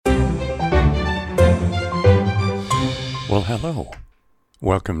Well, hello.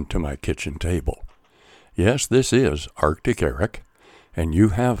 Welcome to my kitchen table. Yes, this is Arctic Eric, and you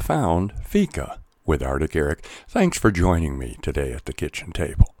have found Fika with Arctic Eric. Thanks for joining me today at the kitchen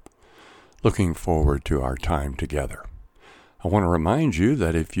table. Looking forward to our time together. I want to remind you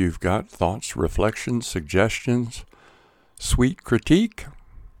that if you've got thoughts, reflections, suggestions, sweet critique,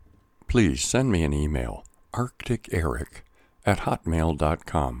 please send me an email,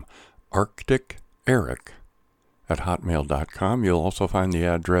 arcticeric@hotmail.com. arcticeric@hotmail.com. You'll also find the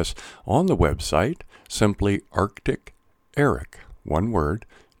address on the website, simply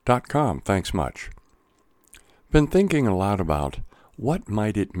arcticeric.com. Thanks much. Been thinking a lot about what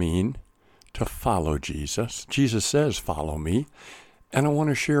might it mean to follow Jesus. Jesus says, follow me. And I want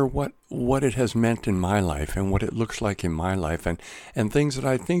to share what it has meant in my life and what it looks like in my life and things that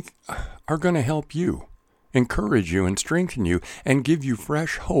I think are going to help you, encourage you and strengthen you and give you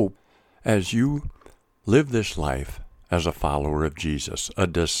fresh hope as you live this life as a follower of Jesus, a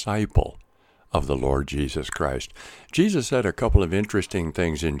disciple of the Lord Jesus Christ. Jesus said a couple of interesting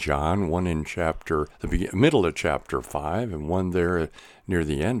things in John, one in the middle of chapter 5 and one there near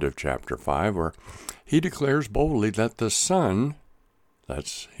the end of chapter 5, where he declares boldly that the Son,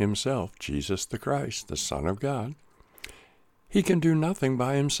 that's himself, Jesus the Christ, the Son of God, he can do nothing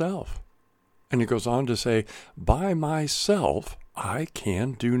by himself. And he goes on to say, by myself I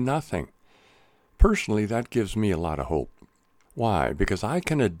can do nothing. Personally, that gives me a lot of hope. Why? Because I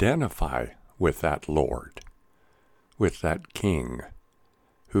can identify with that Lord, with that King,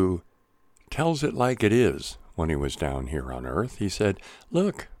 who tells it like it is when he was down here on earth. He said,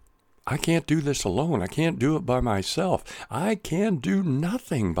 look, I can't do this alone. I can't do it by myself. I can do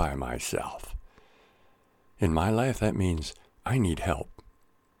nothing by myself. In my life, that means I need help.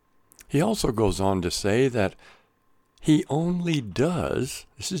 He also goes on to say that he only does,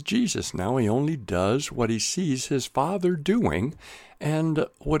 this is Jesus now, he only does what he sees his Father doing, and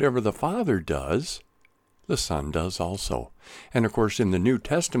whatever the Father does, the Son does also. And of course, in the New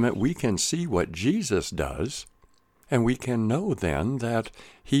Testament, we can see what Jesus does, and we can know then that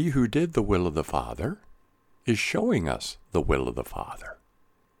he who did the will of the Father is showing us the will of the Father.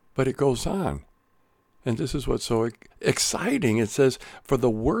 But it goes on. And this is what's so exciting. It says, for the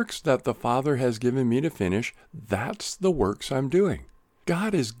works that the Father has given me to finish, that's the works I'm doing.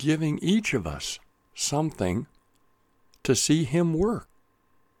 God is giving each of us something to see him work,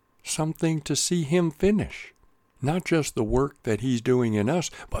 something to see him finish. Not just the work that he's doing in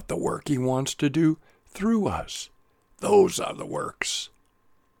us, but the work he wants to do through us. Those are the works.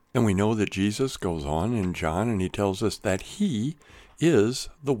 And we know that Jesus goes on in John and he tells us that he is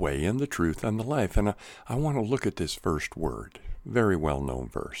the way and the truth and the life. And I want to look at this first word, very well-known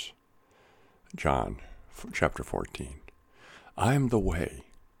verse. John chapter 14. I am the way.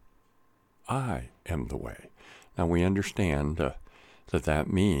 I am the way. Now we understand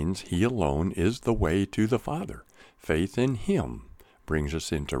that means he alone is the way to the Father. Faith in him brings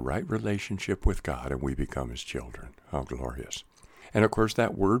us into right relationship with God and we become his children. How glorious. And of course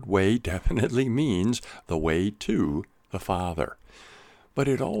that word way definitely means the way to the Father. But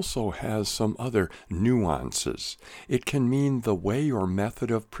it also has some other nuances. It can mean the way or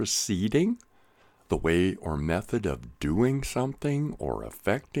method of proceeding, the way or method of doing something or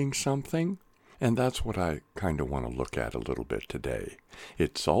affecting something. And that's what I kind of want to look at a little bit today.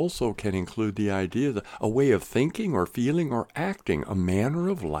 It also can include the idea that a way of thinking or feeling or acting, a manner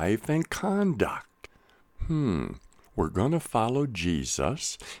of life and conduct. We're going to follow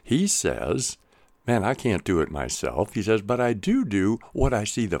Jesus. He says, man, I can't do it myself. He says, but I do what I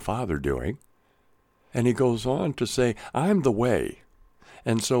see the Father doing. And he goes on to say, I'm the way.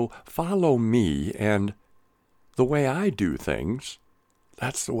 And so follow me, and the way I do things,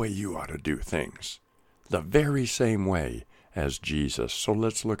 that's the way you ought to do things. The very same way as Jesus. So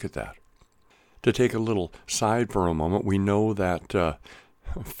let's look at that. To take a little side for a moment, we know that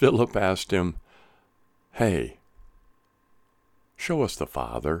Philip asked him, hey, show us the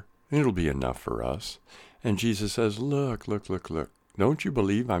Father. It'll be enough for us. And Jesus says, look. Don't you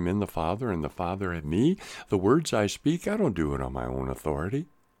believe I'm in the Father and the Father in me? The words I speak, I don't do it on my own authority.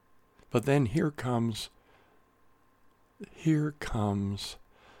 But then here comes,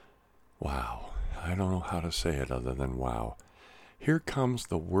 wow. I don't know how to say it other than wow. Here comes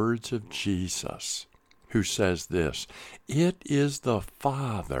the words of Jesus, who says this, it is the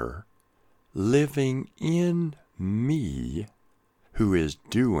Father living in me who is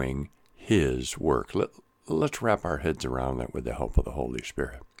doing his work. Let's wrap our heads around that with the help of the Holy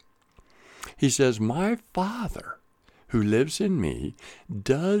Spirit. He says, my Father who lives in me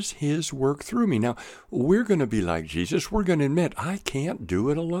does his work through me. Now, we're going to be like Jesus. We're going to admit, I can't do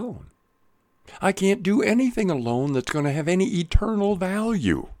it alone. I can't do anything alone that's going to have any eternal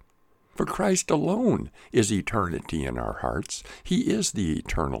value. For Christ alone is eternity in our hearts. He is the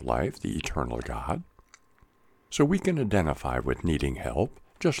eternal life, the eternal God. So we can identify with needing help,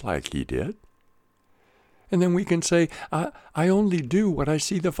 just like he did. And then we can say, I only do what I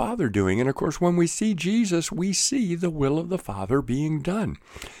see the Father doing. And of course, when we see Jesus, we see the will of the Father being done.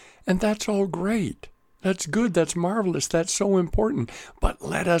 And that's all great. That's good. That's marvelous. That's so important. But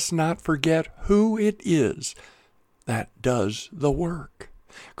let us not forget who it is that does the work.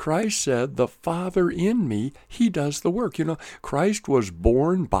 Christ said, the Father in me, he does the work. Christ was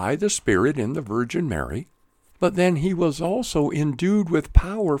born by the Spirit in the Virgin Mary. But then he was also endued with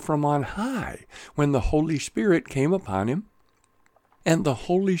power from on high when the Holy Spirit came upon him. And the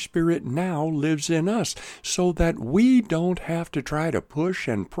Holy Spirit now lives in us so that we don't have to try to push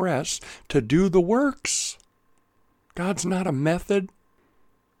and press to do the works. God's not a method.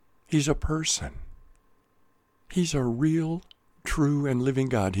 He's a person. He's a real, true, and living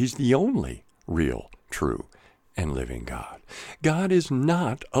God. He's the only real, true, and living God. God is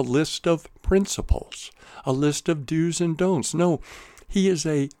not a list of principles, a list of do's and don'ts. No, he is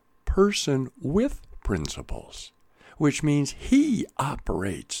a person with principles, which means he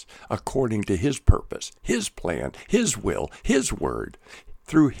operates according to his purpose, his plan, his will, his word,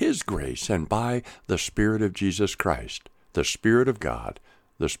 through his grace and by the Spirit of Jesus Christ, the Spirit of God,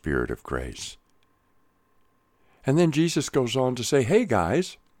 the Spirit of grace. And then Jesus goes on to say, hey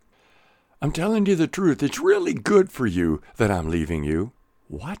guys, I'm telling you the truth. It's really good for you that I'm leaving you.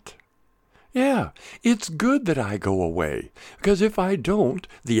 What? Yeah, it's good that I go away, because if I don't,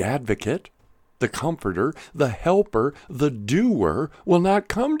 the advocate, the comforter, the helper, the doer will not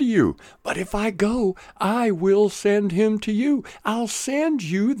come to you. But if I go, I will send him to you. I'll send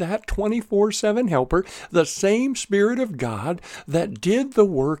you that 24/7 helper, the same Spirit of God that did the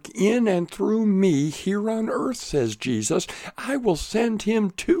work in and through me here on earth, says Jesus. I will send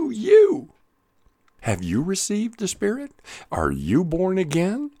him to you. Have you received the Spirit? Are you born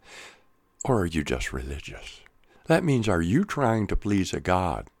again? Or are you just religious? That means, are you trying to please a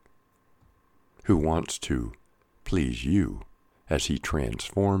God who wants to please you as he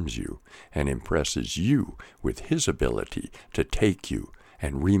transforms you and impresses you with his ability to take you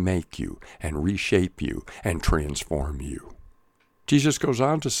and remake you and reshape you and transform you? Jesus goes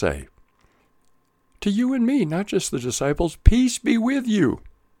on to say, to you and me, not just the disciples, peace be with you.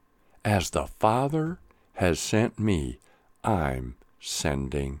 As the Father has sent me, I'm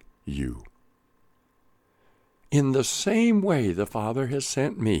sending you. In the same way the Father has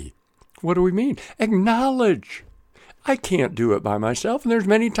sent me. What do we mean? Acknowledge. I can't do it by myself, and there's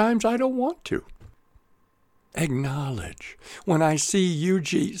many times I don't want to. Acknowledge. When I see you,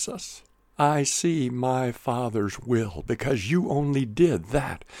 Jesus, I see my Father's will, because you only did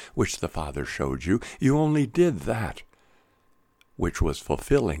that which the Father showed you. You only did that which was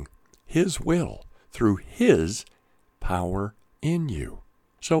fulfilling his will through his power in you.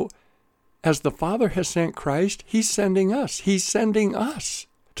 So, as the Father has sent Christ, he's sending us. He's sending us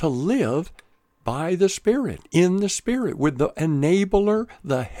to live by the Spirit, in the Spirit, with the enabler,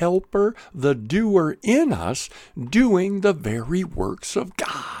 the helper, the doer in us, doing the very works of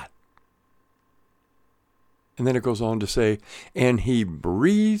God. And then it goes on to say, and he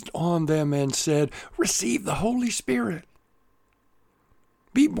breathed on them and said, receive the Holy Spirit.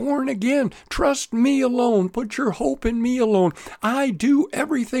 Be born again. Trust me alone. Put your hope in me alone. I do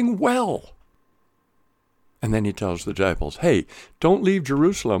everything well. And then he tells the disciples, hey, don't leave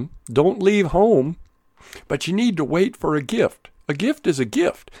Jerusalem. Don't leave home. But you need to wait for a gift. A gift is a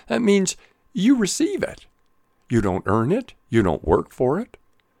gift. That means you receive it. You don't earn it. You don't work for it.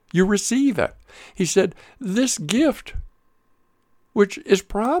 You receive it. He said, this gift, which is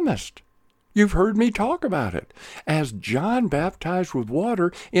promised, you've heard me talk about it. As John baptized with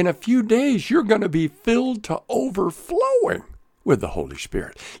water, in a few days you're going to be filled to overflowing with the Holy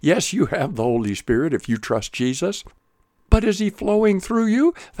Spirit. Yes, you have the Holy Spirit if you trust Jesus. But is he flowing through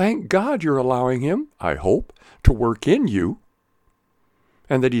you? Thank God you're allowing him, I hope, to work in you.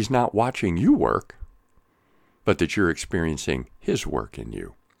 And that he's not watching you work, but that you're experiencing his work in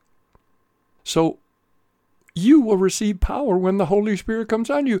you. So, you will receive power when the Holy Spirit comes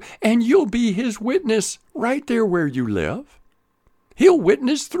on you, and you'll be his witness right there where you live. He'll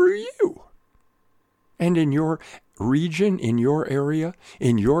witness through you. And in your region, in your area,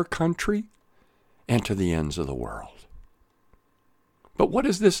 in your country, and to the ends of the world. But what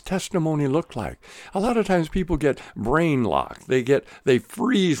does this testimony look like? A lot of times people get brain locked. They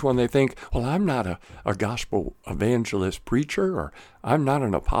freeze when they think, well, I'm not a gospel evangelist preacher, or I'm not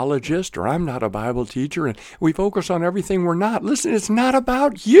an apologist, or I'm not a Bible teacher, and we focus on everything we're not. Listen, it's not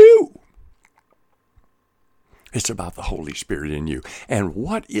about you. It's about the Holy Spirit in you. And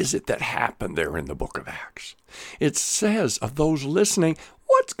what is it that happened there in the book of Acts? It says of those listening,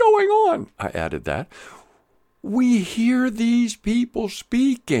 what's going on? I added that. We hear these people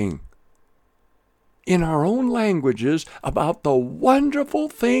speaking in our own languages about the wonderful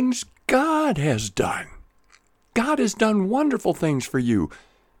things God has done. God has done wonderful things for you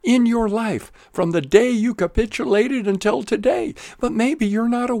in your life from the day you capitulated until today. But maybe you're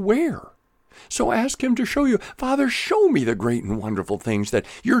not aware. So ask him to show you. Father, show me the great and wonderful things that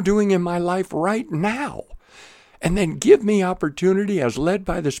you're doing in my life right now. And then give me opportunity as led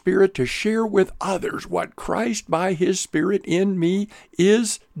by the Spirit to share with others what Christ by his Spirit in me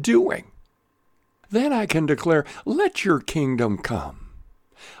is doing. Then I can declare, let your kingdom come.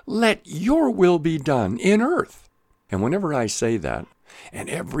 Let your will be done in earth. And whenever I say that, and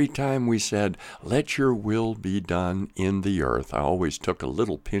every time we said, let your will be done in the earth, I always took a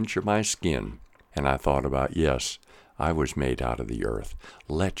little pinch of my skin, and I thought about, yes, I was made out of the earth.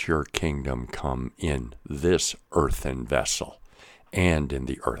 Let your kingdom come in this earthen vessel and in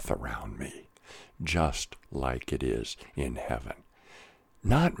the earth around me, just like it is in heaven.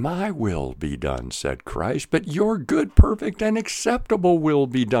 Not my will be done, said Christ, but your good, perfect, and acceptable will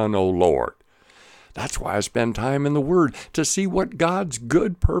be done, O Lord. That's why I spend time in the Word, to see what God's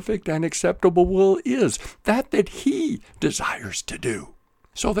good, perfect, and acceptable will is, that he desires to do,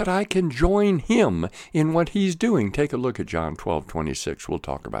 so that I can join him in what he's doing. Take a look at John 12:26. We'll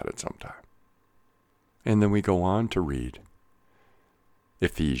talk about it sometime. And then we go on to read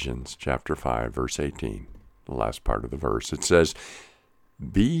Ephesians chapter 5, verse 18, the last part of the verse. It says,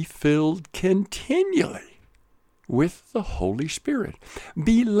 be filled continually with the Holy Spirit.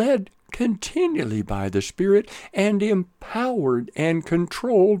 Be led continually by the Spirit and empowered and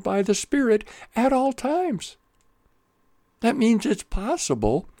controlled by the Spirit at all times. That means it's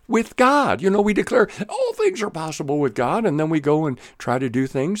possible with God. You know, we declare all things are possible with God, and then we go and try to do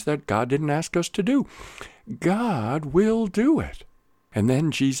things that God didn't ask us to do. God will do it. And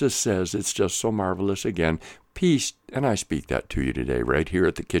then Jesus says, it's just so marvelous again, peace, and I speak that to you today right here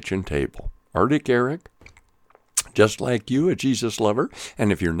at the kitchen table. Arctic Eric, just like you, a Jesus lover,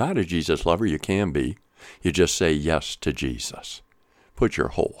 and if you're not a Jesus lover, you can be. You just say yes to Jesus. Put your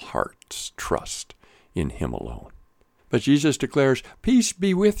whole heart's trust in him alone. But Jesus declares, peace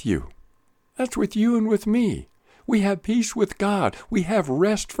be with you. That's with you and with me. We have peace with God. We have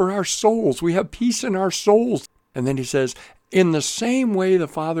rest for our souls. We have peace in our souls. And then he says, in the same way the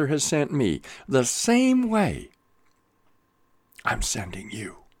Father has sent me, the same way I'm sending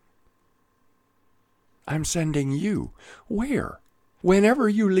you. I'm sending you. Where? Whenever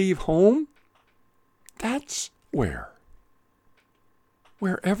you leave home, that's where.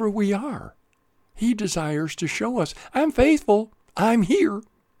 Wherever we are, he desires to show us, I'm faithful, I'm here.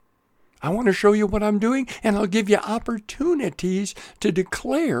 I want to show you what I'm doing, and I'll give you opportunities to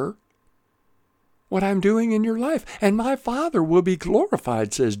declare what I'm doing in your life. And my Father will be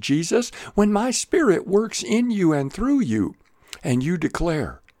glorified, says Jesus, when my Spirit works in you and through you, and you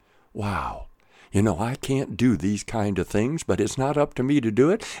declare, wow, you know, I can't do these kind of things, but it's not up to me to do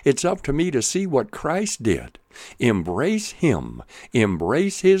it. It's up to me to see what Christ did. Embrace him,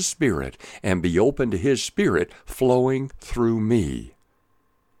 embrace his Spirit, and be open to his Spirit flowing through me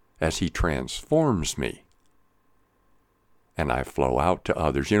as he transforms me. And I flow out to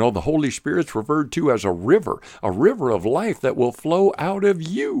others. You know, the Holy Spirit's referred to as a river of life that will flow out of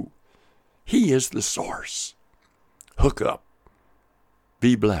you. He is the source. Hook up.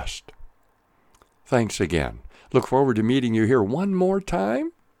 Be blessed. Thanks again. Look forward to meeting you here one more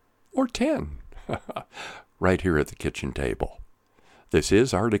time, or 10, right here at the kitchen table. This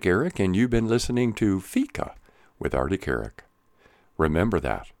is Arctic Eric, and you've been listening to Fika with Arctic Eric. Remember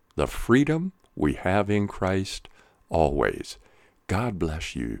that, the freedom we have in Christ always. God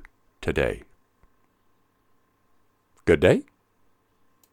bless you today. Good day.